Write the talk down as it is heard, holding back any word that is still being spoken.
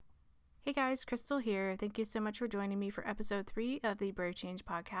Hey guys, Crystal here. Thank you so much for joining me for episode 3 of the Brave Change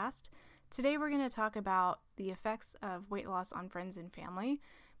podcast. Today we're going to talk about the effects of weight loss on friends and family.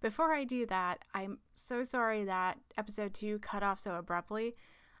 Before I do that, I'm so sorry that episode 2 cut off so abruptly.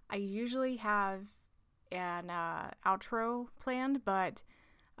 I usually have an outro planned, but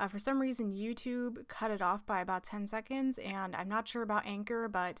for some reason YouTube cut it off by about 10 seconds, and I'm not sure about Anchor,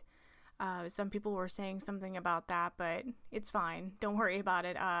 but some people were saying something about that, but it's fine. Don't worry about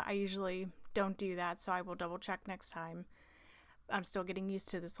it. I usually don't do that, so I will double check next time. I'm still getting used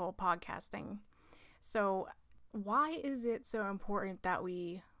to this whole podcast thing. So why is it so important that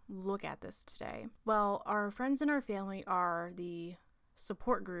we look at this today? Well, our friends and our family are the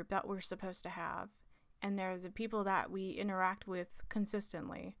support group that we're supposed to have, and they're the people that we interact with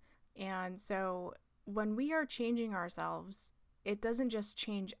consistently. And so when we are changing ourselves, it doesn't just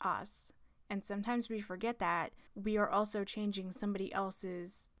change us. And sometimes we forget that we are also changing somebody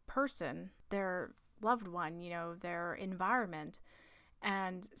else's person, their loved one, their environment.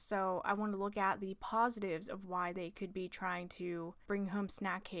 And so I want to look at the positives of why they could be trying to bring home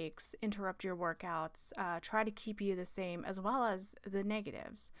snack cakes, interrupt your workouts, try to keep you the same, as well as the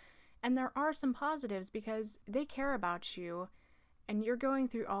negatives. And there are some positives because they care about you and you're going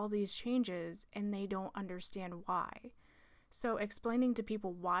through all these changes and they don't understand why. So explaining to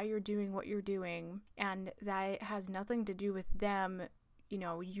people why you're doing what you're doing and that it has nothing to do with them,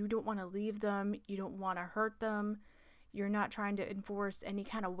 you don't want to leave them, you don't want to hurt them, you're not trying to enforce any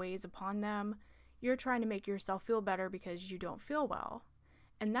kind of ways upon them, you're trying to make yourself feel better because you don't feel well.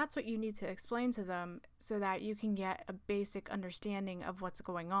 And that's what you need to explain to them so that you can get a basic understanding of what's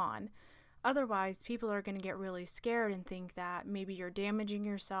going on. Otherwise, people are going to get really scared and think that maybe you're damaging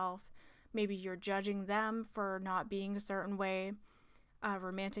yourself. Maybe you're judging them for not being a certain way.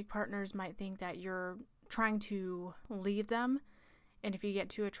 Romantic partners might think that you're trying to leave them. And if you get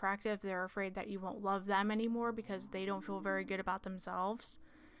too attractive, they're afraid that you won't love them anymore because they don't feel very good about themselves.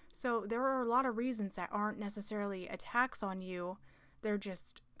 So there are a lot of reasons that aren't necessarily attacks on you. They're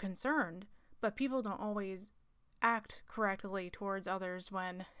just concerned. But people don't always act correctly towards others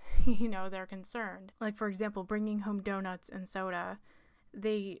when, they're concerned. Like, for example, bringing home donuts and soda.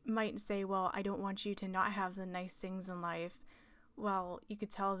 They might say, well, I don't want you to not have the nice things in life. Well, you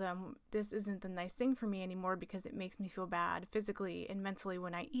could tell them this isn't the nice thing for me anymore because it makes me feel bad physically and mentally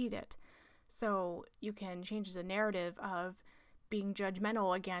when I eat it. So you can change the narrative of being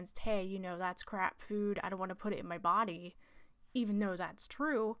judgmental against, hey, that's crap food. I don't want to put it in my body. Even though that's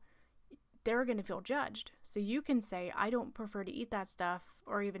true, they're going to feel judged. So you can say, I don't prefer to eat that stuff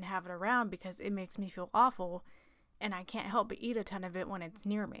or even have it around because it makes me feel awful. And I can't help but eat a ton of it when it's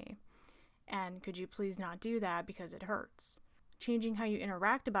near me. And could you please not do that because it hurts? Changing how you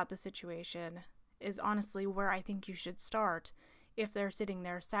interact about the situation is honestly where I think you should start if they're sitting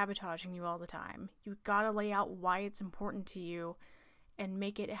there sabotaging you all the time. You gotta lay out why it's important to you and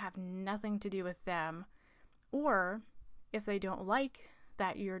make it have nothing to do with them. Or if they don't like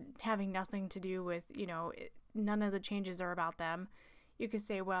that you're having nothing to do with, none of the changes are about them, you could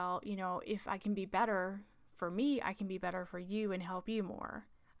say, well, if I can be better for me, I can be better for you and help you more.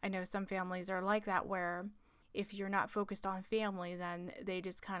 I know some families are like that where if you're not focused on family, then they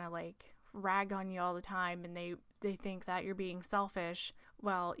just kind of like rag on you all the time and they think that you're being selfish.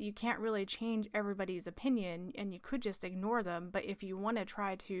 Well, you can't really change everybody's opinion and you could just ignore them. But if you want to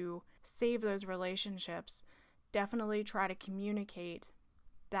try to save those relationships, definitely try to communicate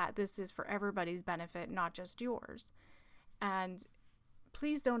that this is for everybody's benefit, not just yours. And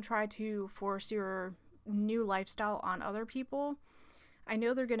please don't try to force your new lifestyle on other people. I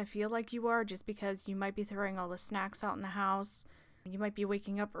know they're going to feel like you are just because you might be throwing all the snacks out in the house. You might be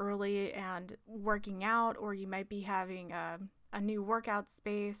waking up early and working out, or you might be having a new workout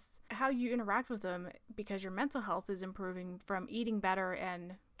space. How you interact with them, because your mental health is improving from eating better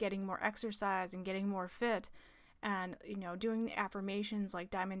and getting more exercise and getting more fit and, doing the affirmations like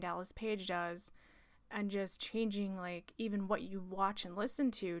Diamond Dallas Page does. And just changing like even what you watch and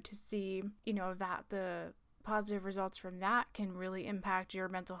listen to see, that the positive results from that can really impact your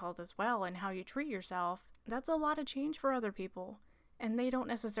mental health as well and how you treat yourself. That's a lot of change for other people. And they don't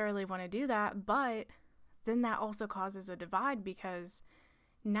necessarily want to do that, but then that also causes a divide because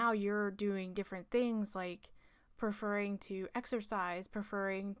now you're doing different things like preferring to exercise,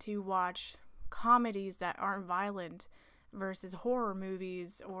 preferring to watch comedies that aren't violent versus horror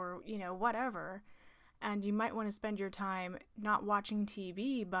movies or, whatever. And you might want to spend your time not watching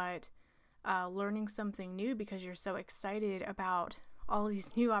TV, but learning something new because you're so excited about all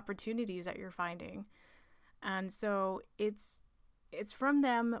these new opportunities that you're finding. And so it's from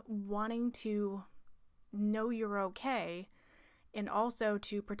them wanting to know you're okay and also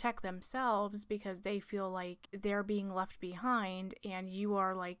to protect themselves because they feel like they're being left behind and you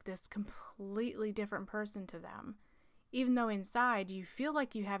are like this completely different person to them. Even though inside you feel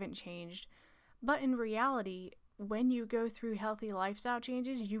like you haven't changed, but in reality, when you go through healthy lifestyle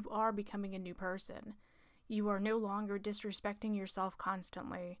changes, you are becoming a new person. You are no longer disrespecting yourself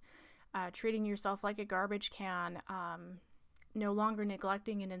constantly, treating yourself like a garbage can, no longer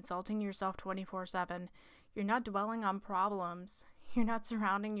neglecting and insulting yourself 24/7. You're not dwelling on problems. You're not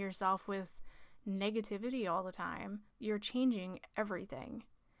surrounding yourself with negativity all the time. You're changing everything.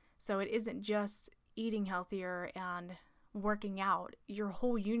 So it isn't just eating healthier and working out. Your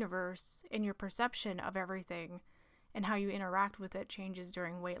whole universe and your perception of everything and how you interact with it changes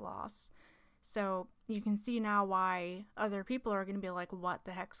during weight loss. So you can see now why other people are going to be like, what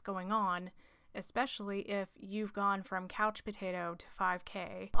the heck's going on? Especially if you've gone from couch potato to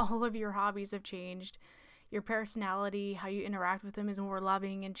 5K. All of your hobbies have changed. Your personality, how you interact with them is more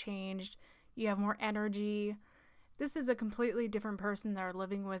loving and changed. You have more energy. This is a completely different person they're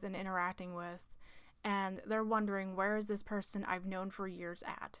living with and interacting with. And they're wondering, where is this person I've known for years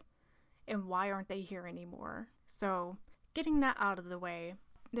at? And why aren't they here anymore? So getting that out of the way,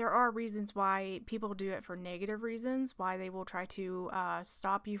 there are reasons why people do it for negative reasons, why they will try to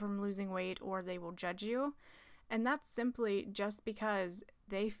stop you from losing weight or they will judge you. And that's simply just because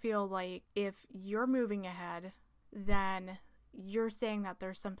they feel like if you're moving ahead, then you're saying that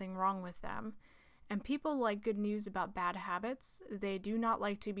there's something wrong with them. And people like good news about bad habits. They do not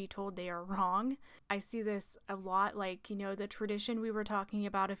like to be told they are wrong. I see this a lot, like, the tradition we were talking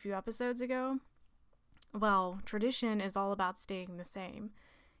about a few episodes ago. Well, tradition is all about staying the same.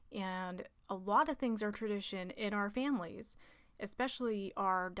 And a lot of things are tradition in our families, especially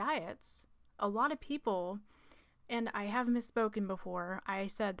our diets. A lot of people, and I have misspoken before, I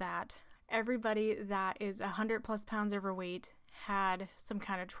said that everybody that is 100 plus pounds overweight had some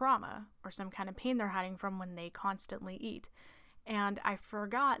kind of trauma or some kind of pain they're hiding from when they constantly eat. And I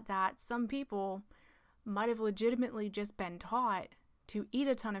forgot that some people might have legitimately just been taught to eat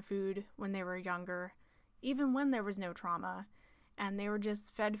a ton of food when they were younger, even when there was no trauma. And they were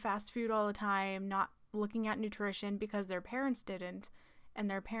just fed fast food all the time, not looking at nutrition because their parents didn't. And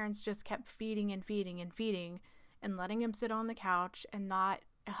their parents just kept feeding and feeding and feeding and letting them sit on the couch and not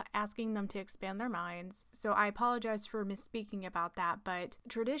asking them to expand their minds. So I apologize for misspeaking about that, but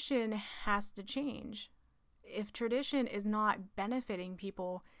tradition has to change. If tradition is not benefiting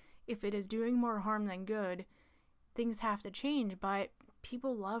people, if it is doing more harm than good, things have to change, but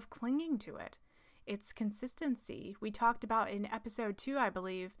people love clinging to it. It's consistency. We talked about in episode 2, I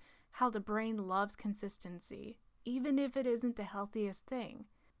believe, how the brain loves consistency, even if it isn't the healthiest thing.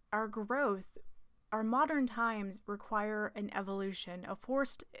 Our growth, our modern times require an evolution, a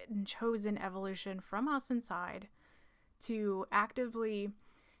forced and chosen evolution from us inside to actively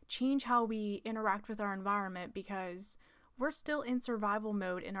change how we interact with our environment because we're still in survival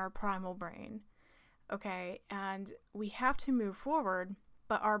mode in our primal brain. Okay, and we have to move forward,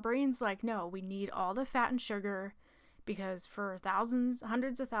 but our brain's like, no, we need all the fat and sugar because for thousands,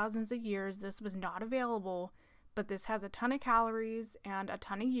 hundreds of thousands of years, this was not available, but this has a ton of calories and a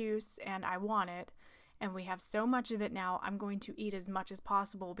ton of use, and I want it. And we have so much of it now, I'm going to eat as much as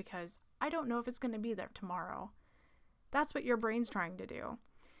possible because I don't know if it's going to be there tomorrow. That's what your brain's trying to do.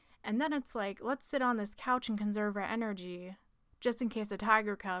 And then it's like, let's sit on this couch and conserve our energy just in case a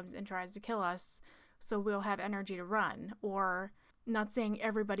tiger comes and tries to kill us so we'll have energy to run. Or, not saying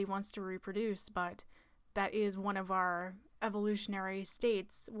everybody wants to reproduce, but that is one of our evolutionary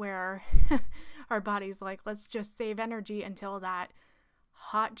states where our body's like, let's just save energy until that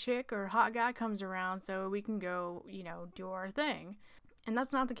hot chick or hot guy comes around so we can go, do our thing. And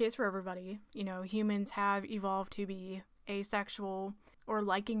that's not the case for everybody. Humans have evolved to be asexual or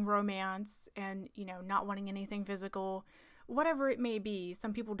liking romance and, not wanting anything physical, whatever it may be.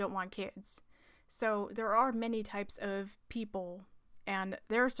 Some people don't want kids. So there are many types of people, and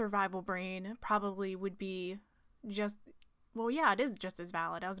their survival brain probably would be just, well, yeah, it is just as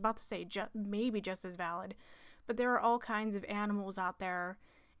valid. I was about to say maybe just as valid. But there are all kinds of animals out there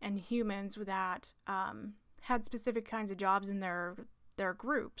and humans that had specific kinds of jobs in their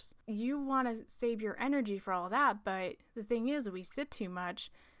groups. You want to save your energy for all that, but the thing is we sit too much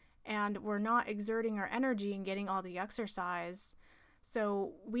and we're not exerting our energy and getting all the exercise.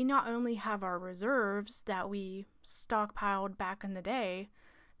 So we not only have our reserves that we stockpiled back in the day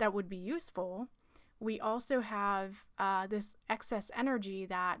that would be useful, we also have this excess energy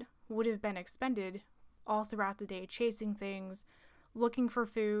that would have been expended all throughout the day, chasing things, looking for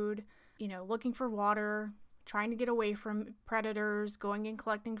food, looking for water, trying to get away from predators, going and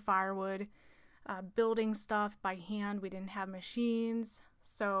collecting firewood. building stuff by hand. We didn't have machines.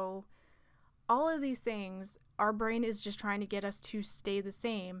 So all of these things, our brain is just trying to get us to stay the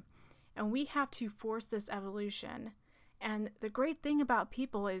same. And we have to force this evolution. And the great thing about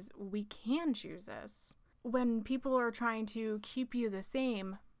people is we can choose this. When people are trying to keep you the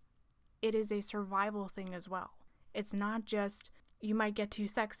same, it is a survival thing as well. It's not just, you might get too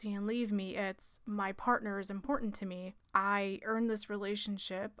sexy and leave me. It's, my partner is important to me. I earned this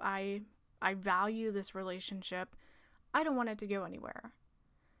relationship. I value this relationship. I don't want it to go anywhere.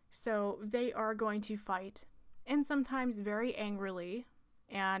 So they are going to fight, and sometimes very angrily.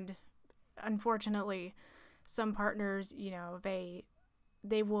 And unfortunately, some partners,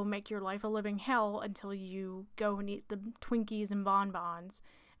 they will make your life a living hell until you go and eat the Twinkies and bonbons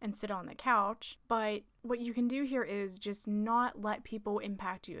and sit on the couch. But what you can do here is just not let people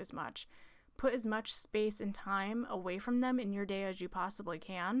impact you as much. Put as much space and time away from them in your day as you possibly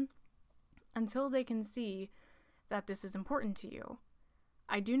can until they can see that this is important to you.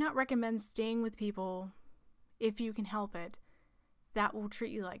 I do not recommend staying with people, if you can help it, that will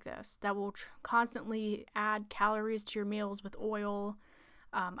treat you like this, that will constantly add calories to your meals with oil.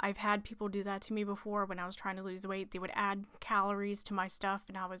 I've had people do that to me before when I was trying to lose weight. They would add calories to my stuff,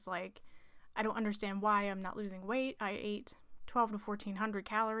 and I was like, I don't understand why I'm not losing weight. I ate 12 to 1400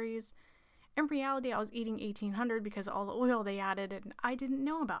 calories. In reality, I was eating 1800 because of all the oil they added, and I didn't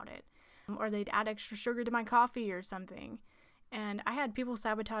know about it. Or they'd add extra sugar to my coffee or something. And I had people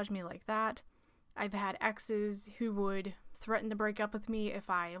sabotage me like that. I've had exes who would threaten to break up with me if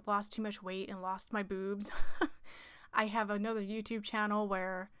I lost too much weight and lost my boobs. I have another YouTube channel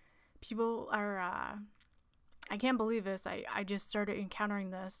where people are, I can't believe this, I just started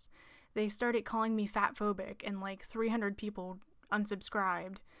encountering this. They started calling me fat phobic, and like 300 people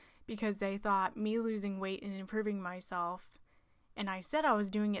unsubscribed because they thought me losing weight and improving myself, and I said I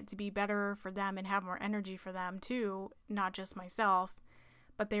was doing it to be better for them and have more energy for them too, not just myself.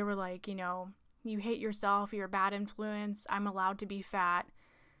 But they were like, you hate yourself, you're a bad influence, I'm allowed to be fat,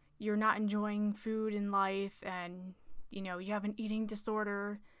 you're not enjoying food in life, and you have an eating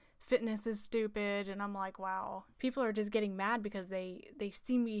disorder, fitness is stupid. And I'm like, wow, people are just getting mad because they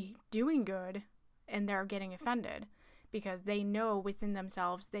see me doing good and they're getting offended because they know within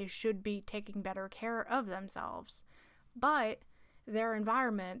themselves they should be taking better care of themselves. But their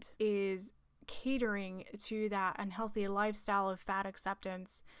environment is catering to that unhealthy lifestyle of fat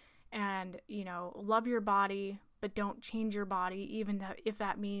acceptance and, love your body, but don't change your body, even if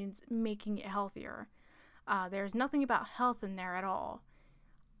that means making it healthier. There's nothing about health in there at all.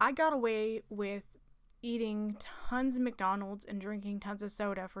 I got away with eating tons of McDonald's and drinking tons of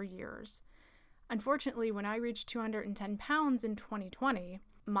soda for years. Unfortunately, when I reached 210 pounds in 2020,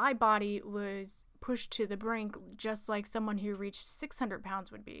 my body was pushed to the brink just like someone who reached 600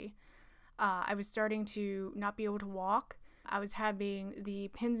 pounds would be. I was starting to not be able to walk. I was having the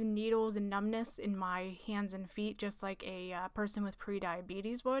pins and needles and numbness in my hands and feet just like a person with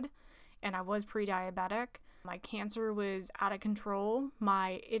pre-diabetes would, and I was pre-diabetic. My cancer was out of control.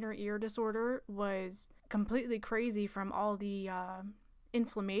 My inner ear disorder was completely crazy from all the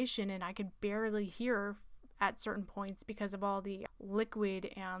inflammation, and I could barely hear at certain points because of all the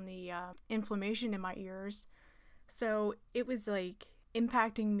liquid and the inflammation in my ears. So it was like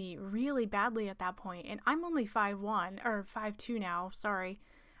impacting me really badly at that point. And I'm only 5'1", or 5'2" now, sorry.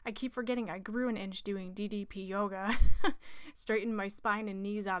 I keep forgetting I grew an inch doing DDP yoga. Straightened my spine and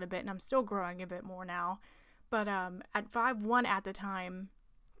knees out a bit, and I'm still growing a bit more now. But at 5'1" at the time,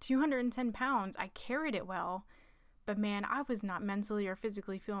 210 pounds, I carried it well. But man, I was not mentally or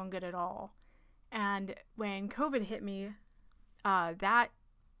physically feeling good at all. And when COVID hit me,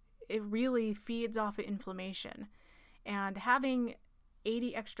 it really feeds off of inflammation. And having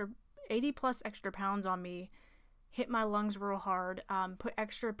 80 plus extra pounds on me hit my lungs real hard, put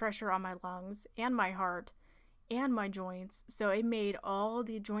extra pressure on my lungs and my heart and my joints. So it made all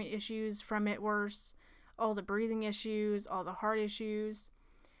the joint issues from it worse, all the breathing issues, all the heart issues.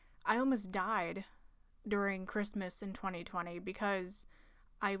 I almost died during Christmas in 2020 because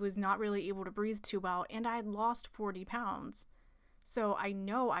I was not really able to breathe too well, and I had lost 40 pounds. So I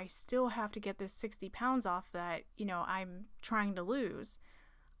know I still have to get this 60 pounds off that, I'm trying to lose.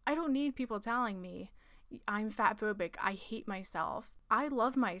 I don't need people telling me I'm fat phobic, I hate myself. I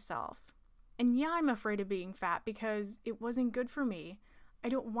love myself. And yeah, I'm afraid of being fat because it wasn't good for me. I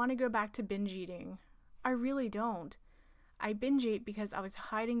don't want to go back to binge eating. I really don't. I binge ate because I was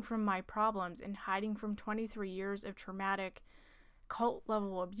hiding from my problems and hiding from 23 years of traumatic cult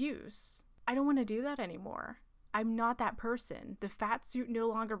level abuse. I don't want to do that anymore. I'm not that person. The fat suit no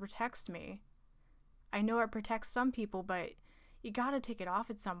longer protects me. I know it protects some people, but you gotta take it off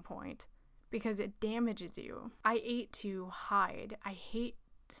at some point. because it damages you. I ate to hide. I hate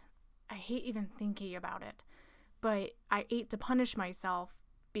even thinking about it. But I ate to punish myself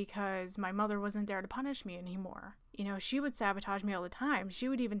because my mother wasn't there to punish me anymore. You know, she would sabotage me all the time. She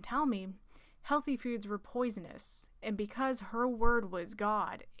would even tell me healthy foods were poisonous. And because her word was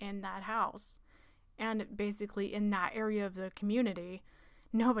God in that house, and basically in that area of the community,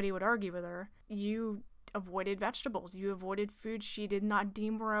 nobody would argue with her. You avoided vegetables. You avoided foods she did not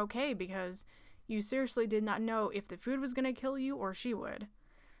deem were okay because you seriously did not know if the food was going to kill you or she would.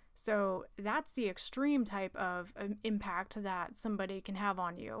 So that's the extreme type of impact that somebody can have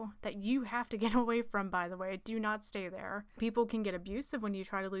on you that you have to get away from, by the way. Do not stay there. People can get abusive when you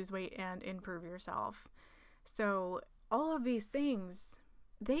try to lose weight and improve yourself. So all of these things,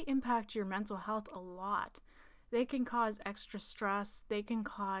 they impact your mental health a lot. They can cause extra stress. They can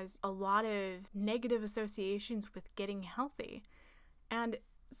cause a lot of negative associations with getting healthy. And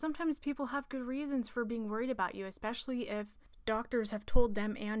sometimes people have good reasons for being worried about you, especially if doctors have told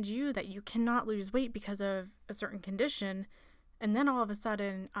them and you that you cannot lose weight because of a certain condition. And then all of a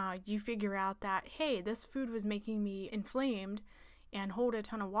sudden, you figure out that, hey, this food was making me inflamed and hold a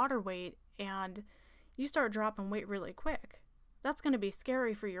ton of water weight, and you start dropping weight really quick. That's going to be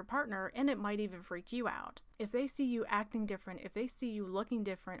scary for your partner, and it might even freak you out. If they see you acting different, if they see you looking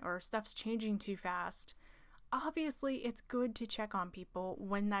different, or stuff's changing too fast, obviously it's good to check on people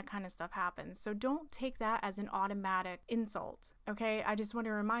when that kind of stuff happens. So don't take that as an automatic insult, okay? I just want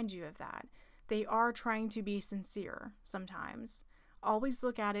to remind you of that. They are trying to be sincere sometimes. Always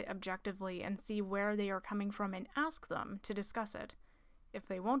look at it objectively and see where they are coming from and ask them to discuss it. If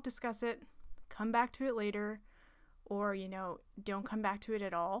they won't discuss it, come back to it later. Or, don't come back to it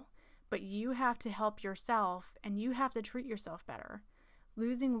at all. But you have to help yourself and you have to treat yourself better.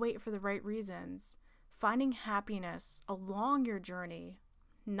 Losing weight for the right reasons. Finding happiness along your journey,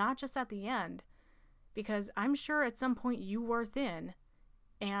 not just at the end. Because I'm sure at some point you were thin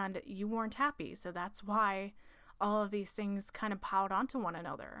and you weren't happy. So that's why all of these things kind of piled onto one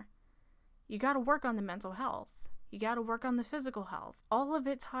another. You got to work on the mental health. You got to work on the physical health. All of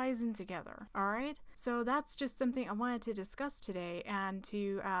it ties in together, all right? So that's just something I wanted to discuss today and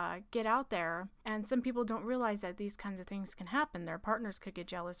to get out there. And some people don't realize that these kinds of things can happen. Their partners could get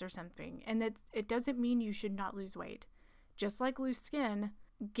jealous or something. And it doesn't mean you should not lose weight. Just like loose skin,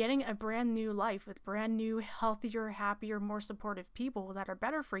 getting a brand new life with brand new, healthier, happier, more supportive people that are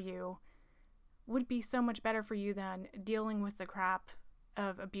better for you would be so much better for you than dealing with the crap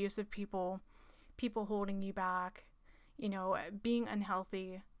of abusive people holding you back, being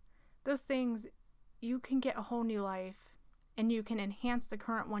unhealthy. Those things, you can get a whole new life and you can enhance the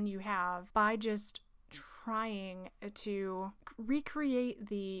current one you have by just trying to recreate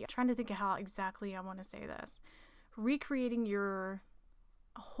trying to think of how exactly I want to say this, recreating your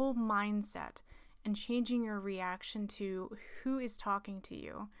whole mindset and changing your reaction to who is talking to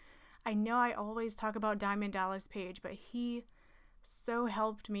you. I know I always talk about Diamond Dallas Page, but he so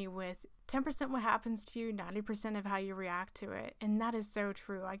helped me with 10% what happens to you, 90% of how you react to it. And that is so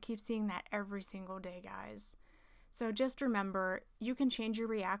true. I keep seeing that every single day, guys. So just remember, you can change your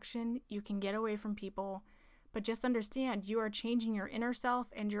reaction, you can get away from people, but just understand you are changing your inner self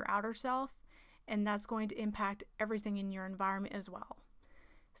and your outer self, and that's going to impact everything in your environment as well.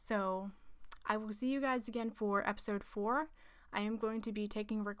 So I will see you guys again for episode 4. I am going to be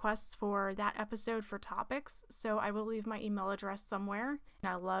taking requests for that episode for topics, so I will leave my email address somewhere.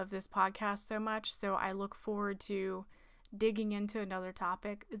 And I love this podcast so much, so I look forward to digging into another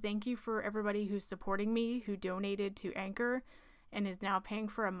topic. Thank you for everybody who's supporting me, who donated to Anchor and is now paying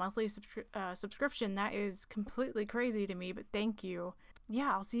for a monthly subscription. That is completely crazy to me, but thank you.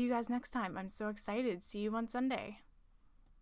 Yeah, I'll see you guys next time. I'm so excited. See you on Sunday.